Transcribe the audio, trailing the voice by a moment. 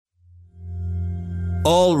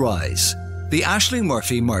All Rise, the Ashling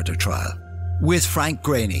Murphy murder trial, with Frank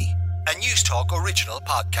Graney, a News Talk original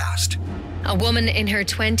podcast. A woman in her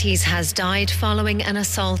 20s has died following an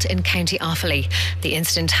assault in County Offaly. The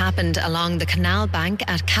incident happened along the canal bank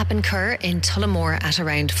at Cappencur in Tullamore at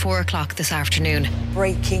around 4 o'clock this afternoon.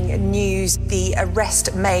 Breaking news, the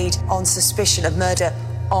arrest made on suspicion of murder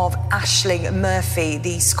of Ashling Murphy,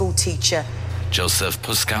 the school teacher. Jozef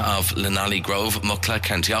Puska of Lenali Grove, Mucklagh,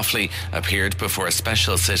 County Offaly, appeared before a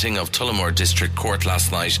special sitting of Tullamore District Court last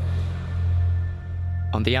night.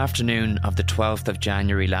 On the afternoon of the 12th of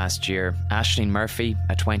January last year, Ashling Murphy,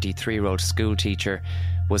 a 23-year-old school teacher,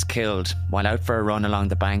 was killed while out for a run along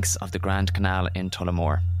the banks of the Grand Canal in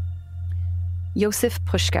Tullamore. Jozef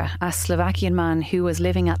Puska, a Slovakian man who was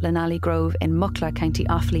living at Lenali Grove in Mucklagh, County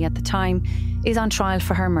Offaly at the time, is on trial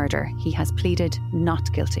for her murder. He has pleaded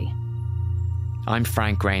not guilty. I'm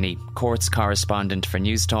Frank Graney, courts correspondent for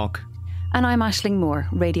News Talk. And I'm Ashling Moore,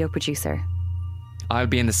 radio producer. I'll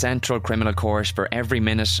be in the Central Criminal Court for every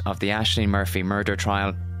minute of the Ashling Murphy murder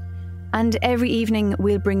trial. And every evening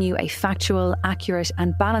we'll bring you a factual, accurate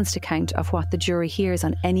and balanced account of what the jury hears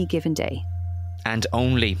on any given day. And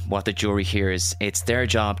only what the jury hears. It's their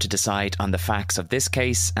job to decide on the facts of this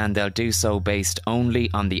case, and they'll do so based only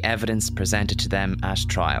on the evidence presented to them at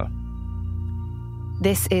trial.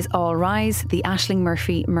 This is All Rise, the Ashling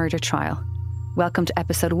Murphy murder trial. Welcome to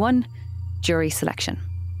episode 1, Jury Selection.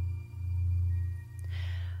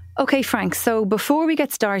 Okay, Frank, so before we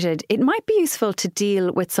get started, it might be useful to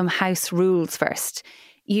deal with some house rules first.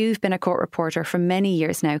 You've been a court reporter for many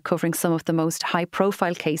years now, covering some of the most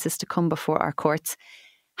high-profile cases to come before our courts.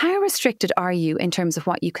 How restricted are you in terms of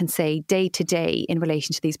what you can say day to day in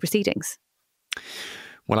relation to these proceedings?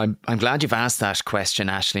 Well, I'm glad you've asked that question,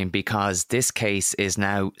 Ashling, because this case is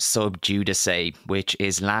now sub judice, which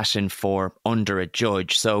is Latin for under a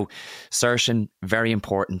judge. So certain very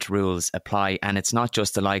important rules apply, and it's not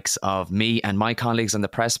just the likes of me and my colleagues on the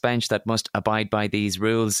press bench that must abide by these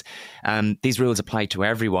rules. These rules apply to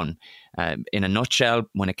everyone. In a nutshell,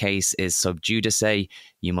 when a case is sub judice,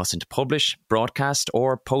 you mustn't publish, broadcast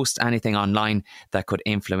or post anything online that could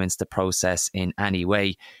influence the process in any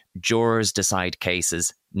way. Jurors decide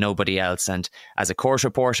cases, nobody else. And as a court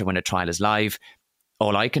reporter, when a trial is live,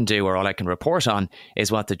 all I can do or all I can report on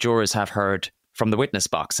is what the jurors have heard from the witness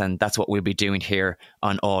box. And that's what we'll be doing here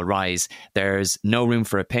on All Rise. There's no room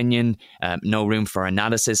for opinion, no room for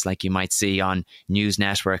analysis like you might see on news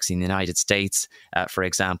networks in the United States, for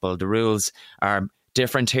example. The rules are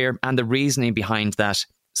different here, and the reasoning behind that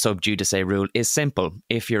sub judice rule is simple.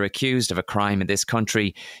 If you're accused of a crime in this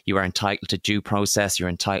country, you are entitled to due process, you're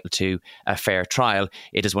entitled to a fair trial.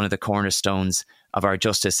 It is one of the cornerstones of our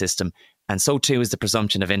justice system. And so too is the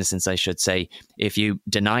presumption of innocence, I should say. If you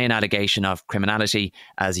deny an allegation of criminality,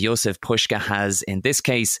 as Jozef Puska has in this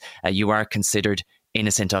case, you are considered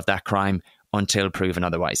innocent of that crime until proven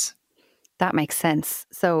otherwise. That makes sense.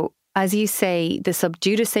 So, as you say, the sub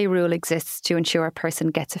judice rule exists to ensure a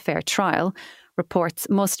person gets a fair trial. Reports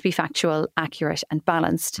must be factual, accurate and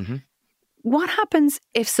balanced. Mm-hmm. What happens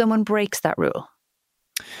if someone breaks that rule?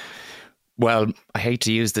 Well, I hate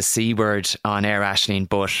to use the C word on air, Ashling,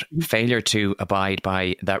 but failure to abide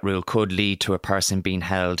by that rule could lead to a person being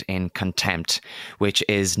held in contempt, which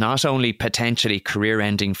is not only potentially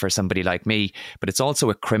career-ending for somebody like me, but it's also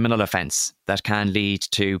a criminal offence that can lead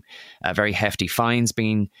to very hefty fines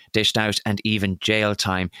being dished out and even jail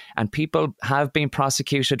time. And people have been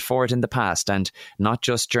prosecuted for it in the past, and not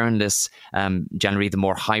just journalists. Generally, the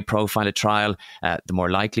more high-profile a trial, the more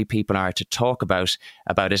likely people are to talk about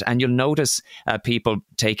it. And you'll notice people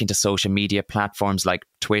taking to social media platforms like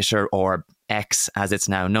Twitter or X, as it's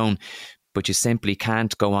now known. But you simply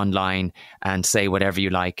can't go online and say whatever you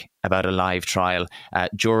like about a live trial.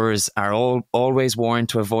 Jurors are always warned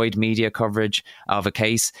to avoid media coverage of a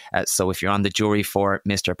case. So if you're on the jury for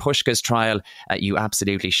Mr. Puska's trial, you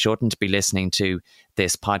absolutely shouldn't be listening to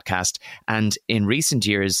this podcast. And in recent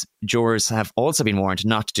years, jurors have also been warned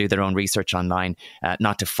not to do their own research online,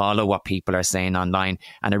 not to follow what people are saying online.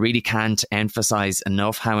 And I really can't emphasize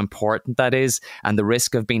enough how important that is. And the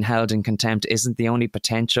risk of being held in contempt isn't the only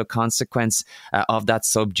potential consequence of that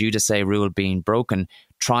sub judice rule being broken.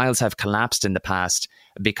 Trials have collapsed in the past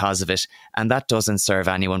because of it, and that doesn't serve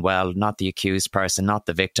anyone well, not the accused person, not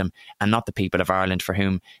the victim, and not the people of Ireland for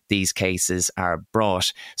whom these cases are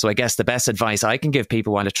brought. So I guess the best advice I can give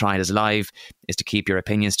people while a trial is live is to keep your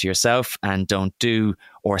opinions to yourself and don't do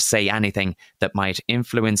or say anything that might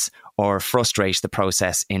influence or frustrate the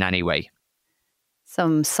process in any way.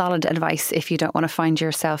 Some solid advice if you don't want to find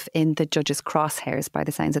yourself in the judge's crosshairs by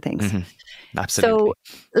the sounds of things. Mm-hmm. Absolutely. So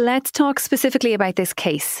let's talk specifically about this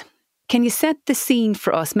case. Can you set the scene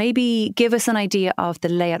for us? Maybe give us an idea of the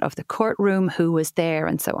layout of the courtroom, who was there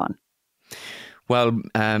and so on. Well,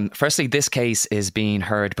 firstly, this case is being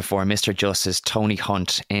heard before Mr. Justice Tony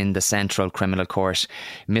Hunt in the Central Criminal Court.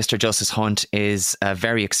 Mr. Justice Hunt is a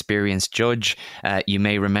very experienced judge. You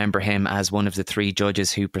may remember him as one of the 3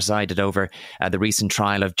 judges who presided over the recent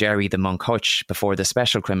trial of Jerry the Monk Hutch before the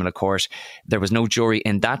Special Criminal Court. There was no jury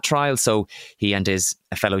in that trial, so he and his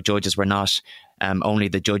fellow judges were not only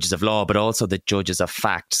the judges of law, but also the judges of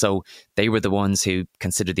fact. So they were the ones who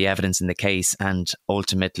considered the evidence in the case and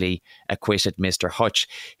ultimately acquitted Mr. Hutch.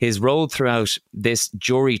 His role throughout this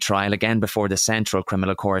jury trial, again before the Central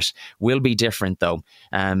Criminal Court, will be different though.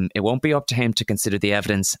 It won't be up to him to consider the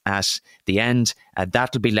evidence at the end.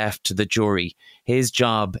 That'll be left to the jury. His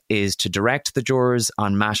job is to direct the jurors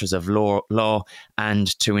on matters of law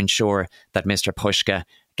and to ensure that Mr. Puska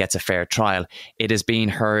gets a fair trial. It is being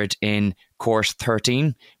heard in Court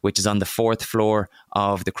 13, which is on the 4th floor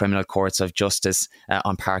of the Criminal Courts of Justice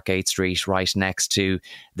on Parkgate Street, right next to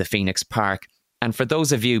the Phoenix Park. And for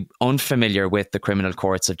those of you unfamiliar with the Criminal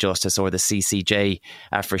Courts of Justice, or the CCJ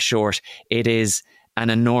for short, it is an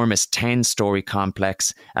enormous 10-storey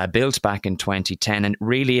complex built back in 2010, and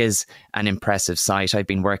really is an impressive site. I've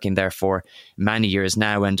been working there for many years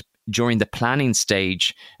now, and during the planning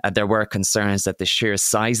stage, there were concerns that the sheer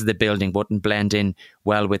size of the building wouldn't blend in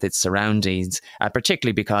well with its surroundings,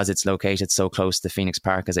 particularly because it's located so close to Phoenix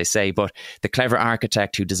Park, as I say. But the clever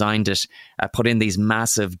architect who designed it put in these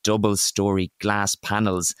massive double-storey glass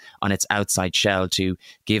panels on its outside shell to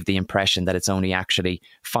give the impression that it's only actually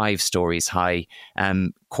 5 stories high.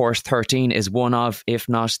 Court 13 is one of, if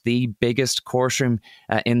not the biggest courtroom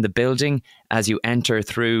in the building. As you enter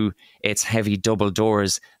through its heavy double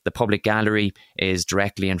doors, the public gallery is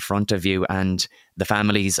directly in front of you, and the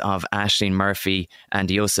families of Ashling Murphy and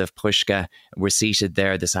Jozef Puska were seated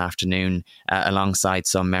there this afternoon alongside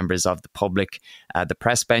some members of the public. The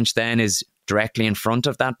press bench then is directly in front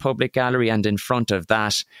of that public gallery, and in front of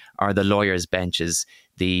that are the lawyers' benches.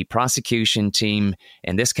 The prosecution team,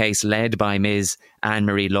 in this case led by Ms.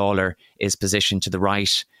 Anne-Marie Lawler, is positioned to the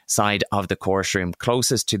right side of the courtroom,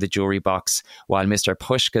 closest to the jury box, while Mr.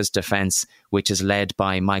 Puska's defence, which is led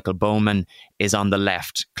by Michael Bowman, is on the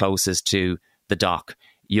left, closest to the dock.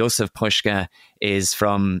 Jozef Puska is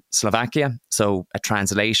from Slovakia, so a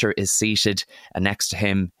translator is seated next to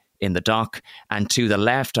him in the dock, and to the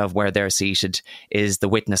left of where they're seated is the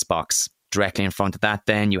witness box. Directly in front of that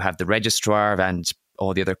then you have the registrar and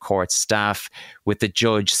all the other court staff, with the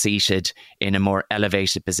judge seated in a more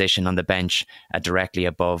elevated position on the bench directly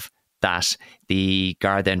above that. The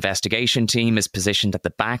Garda investigation team is positioned at the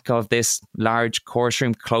back of this large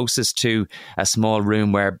courtroom, closest to a small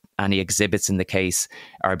room where any exhibits in the case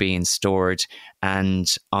are being stored. And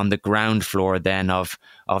on the ground floor then of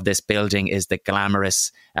this building is the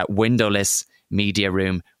glamorous windowless media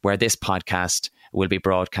room where this podcast will be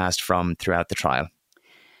broadcast from throughout the trial.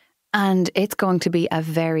 And it's going to be a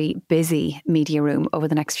very busy media room over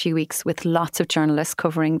the next few weeks, with lots of journalists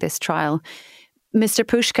covering this trial. Mr.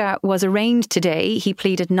 Puska was arraigned today. He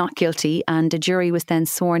pleaded not guilty, and a jury was then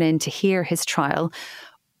sworn in to hear his trial.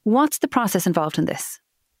 What's the process involved in this?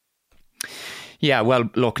 Yeah, well,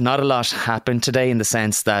 look, not a lot happened today in the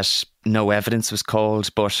sense that no evidence was called,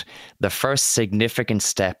 but the first significant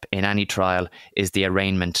step in any trial is the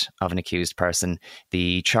arraignment of an accused person.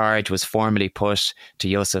 The charge was formally put to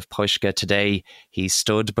Jozef Puska today. He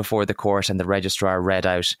stood before the court and the registrar read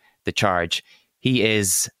out the charge. He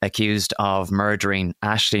is accused of murdering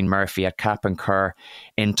Ashling Murphy at Cap and Cur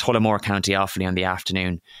in Tullamore, County Offaly on the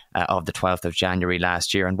afternoon of the 12th of January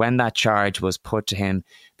last year. And when that charge was put to him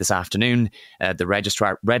this afternoon, the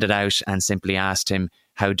registrar read it out and simply asked him,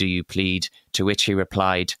 "How do you plead?" To which he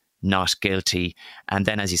replied, "Not guilty." And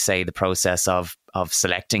then, as you say, the process of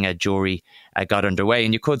selecting a jury got underway.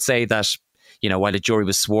 And you could say that, you know, while the jury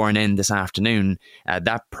was sworn in this afternoon,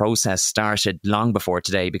 that process started long before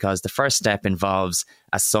today, because the first step involves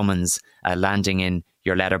a summons landing in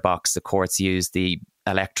your letterbox. The courts use the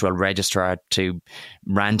electoral registrar to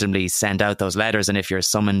randomly send out those letters, and if you're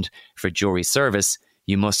summoned for jury service,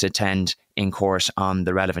 you must attend in court on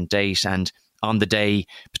the relevant date. And on the day,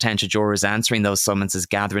 potential jurors answering those summonses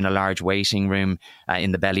gather in a large waiting room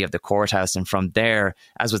in the belly of the courthouse, and from there,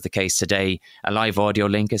 as was the case today, a live audio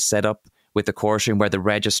link is set up with the courtroom where the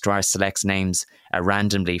registrar selects names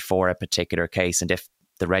randomly for a particular case. And if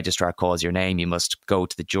the registrar calls your name, you must go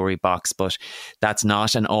to the jury box. But that's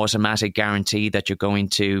not an automatic guarantee that you're going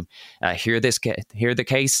to hear the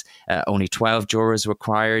case. Only 12 jurors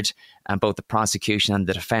required, and both the prosecution and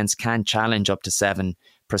the defence can challenge up to 7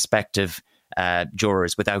 prospective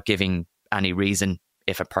jurors without giving any reason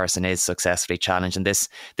if a person is successfully challenged. And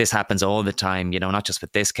this happens all the time, not just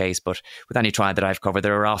with this case, but with any trial that I've covered,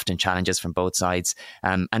 there are often challenges from both sides.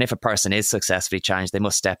 And if a person is successfully challenged, they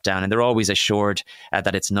must step down, and they're always assured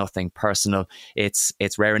that it's nothing personal. It's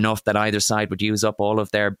rare enough that either side would use up all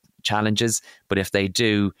of their challenges, but if they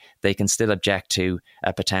do, they can still object to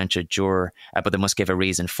a potential juror, but they must give a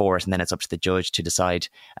reason for it, and then it's up to the judge to decide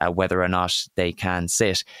whether or not they can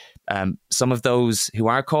sit. Some of those who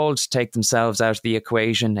are called take themselves out of the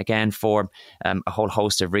equation, again, for a whole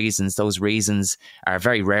host of reasons. Those reasons are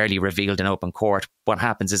very rarely revealed in open court. What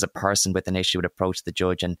happens is a person with an issue would approach the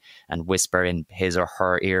judge and whisper in his or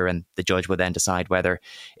her ear, and the judge will then decide whether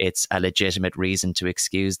it's a legitimate reason to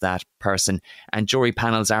excuse that person. And jury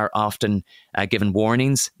panels are often given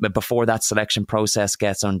warnings before that selection process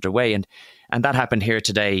gets underway. And that happened here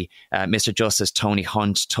today. Mr. Justice Tony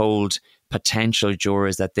Hunt told potential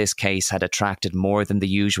jurors that this case had attracted more than the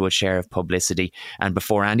usual share of publicity. And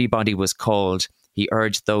before anybody was called, he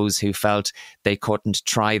urged those who felt they couldn't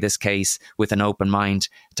try this case with an open mind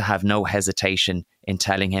to have no hesitation in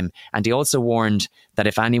telling him. And he also warned that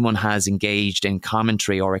if anyone has engaged in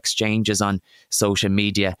commentary or exchanges on social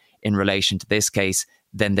media in relation to this case,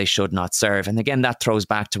 then they should not serve. And again, that throws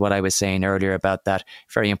back to what I was saying earlier about that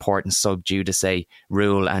very important sub judice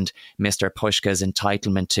rule and Mr. Puska's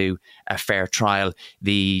entitlement to a fair trial.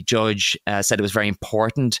 The judge said it was very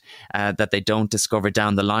important that they don't discover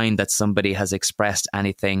down the line that somebody has expressed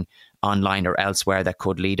anything online or elsewhere that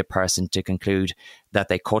could lead a person to conclude that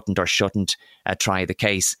they couldn't or shouldn't try the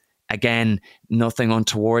case. Again, nothing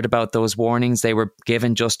untoward about those warnings. They were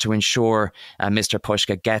given just to ensure Mr.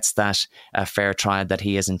 Puska gets that fair trial that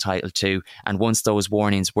he is entitled to. And once those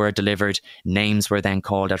warnings were delivered, names were then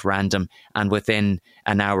called at random. And within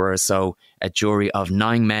an hour or so, a jury of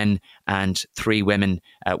 9 men and 3 women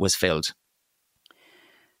was filled.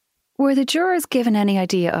 Were the jurors given any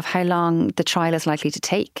idea of how long the trial is likely to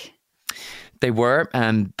take? They were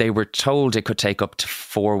told it could take up to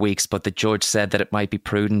 4 weeks, but the judge said that it might be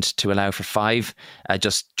prudent to allow for 5,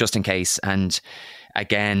 just in case. And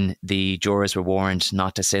again, the jurors were warned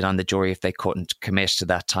not to sit on the jury if they couldn't commit to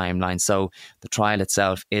that timeline. So the trial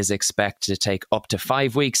itself is expected to take up to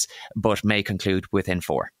 5 weeks, but may conclude within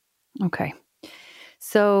 4. Okay.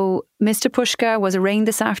 So Mr. Puska was arraigned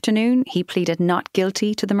this afternoon. He pleaded not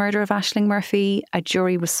guilty to the murder of Ashling Murphy. A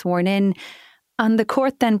jury was sworn in. And the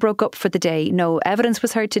court then broke up for the day. No evidence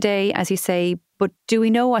was heard today, as you say, but do we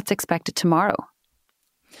know what's expected tomorrow?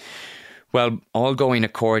 Well, all going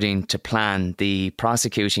according to plan, the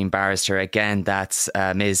prosecuting barrister, again, that's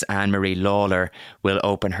Ms. Anne-Marie Lawler, will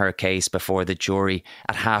open her case before the jury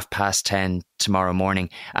at 10:30 tomorrow morning.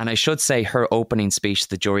 And I should say her opening speech to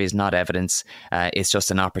the jury is not evidence. It's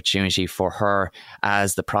just an opportunity for her,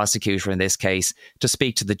 as the prosecutor in this case, to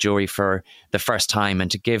speak to the jury for the first time and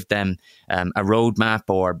to give them a roadmap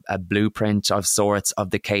or a blueprint of sorts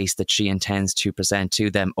of the case that she intends to present to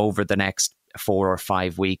them over the next 4 or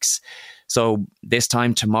 5 weeks. So this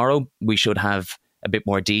time tomorrow, we should have a bit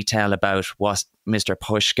more detail about what Mr.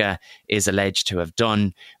 Puska is alleged to have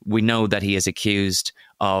done. We know that he is accused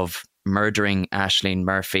of murdering Ashling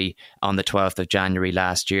Murphy on the 12th of January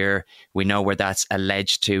last year. We know where that's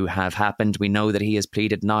alleged to have happened. We know that he has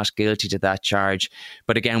pleaded not guilty to that charge.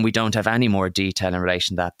 But again, we don't have any more detail in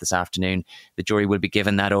relation to that this afternoon. The jury will be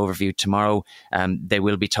given that overview tomorrow. They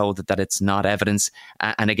will be told that it's not evidence.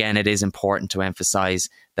 And again, it is important to emphasise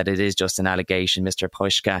that it is just an allegation. Mr.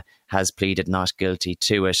 Puska has pleaded not guilty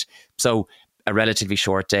to it. So a relatively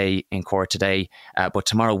short day in court today, but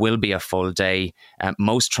tomorrow will be a full day.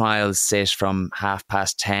 Most trials sit from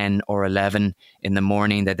 10:30 or 11 in the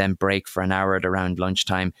morning. They then break for an hour at around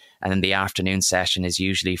lunchtime. And then the afternoon session is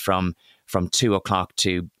usually from 2 o'clock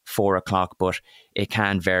to 4 o'clock, but it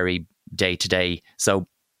can vary day to day. So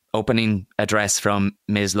opening address from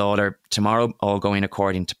Ms. Lawler tomorrow, all going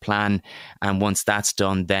according to plan. And once that's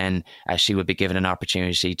done, then she will be given an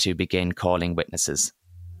opportunity to begin calling witnesses.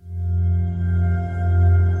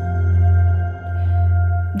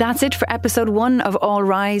 That's it for episode 1 of All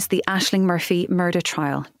Rise, the Ashling Murphy murder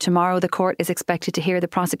trial. Tomorrow, the court is expected to hear the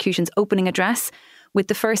prosecution's opening address, with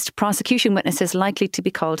the first prosecution witnesses likely to be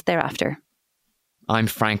called thereafter. I'm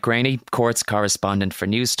Frank Graney, courts correspondent for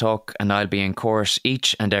News Talk, and I'll be in court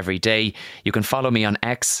each and every day. You can follow me on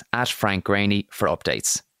X @FrankGraney for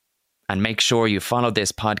updates. And make sure you follow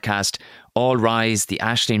this podcast, All Rise, the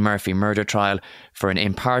Ashling Murphy murder trial, for an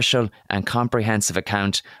impartial and comprehensive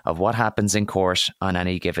account of what happens in court on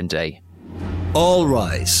any given day. All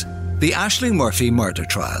Rise, the Ashling Murphy murder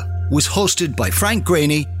trial, was hosted by Frank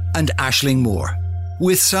Graney and Ashling Moore,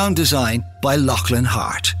 with sound design by Lachlan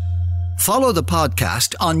Hart. Follow the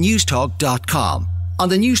podcast on newstalk.com, on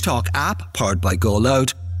the News Talk app powered by Go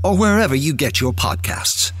Loud or wherever you get your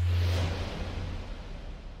podcasts.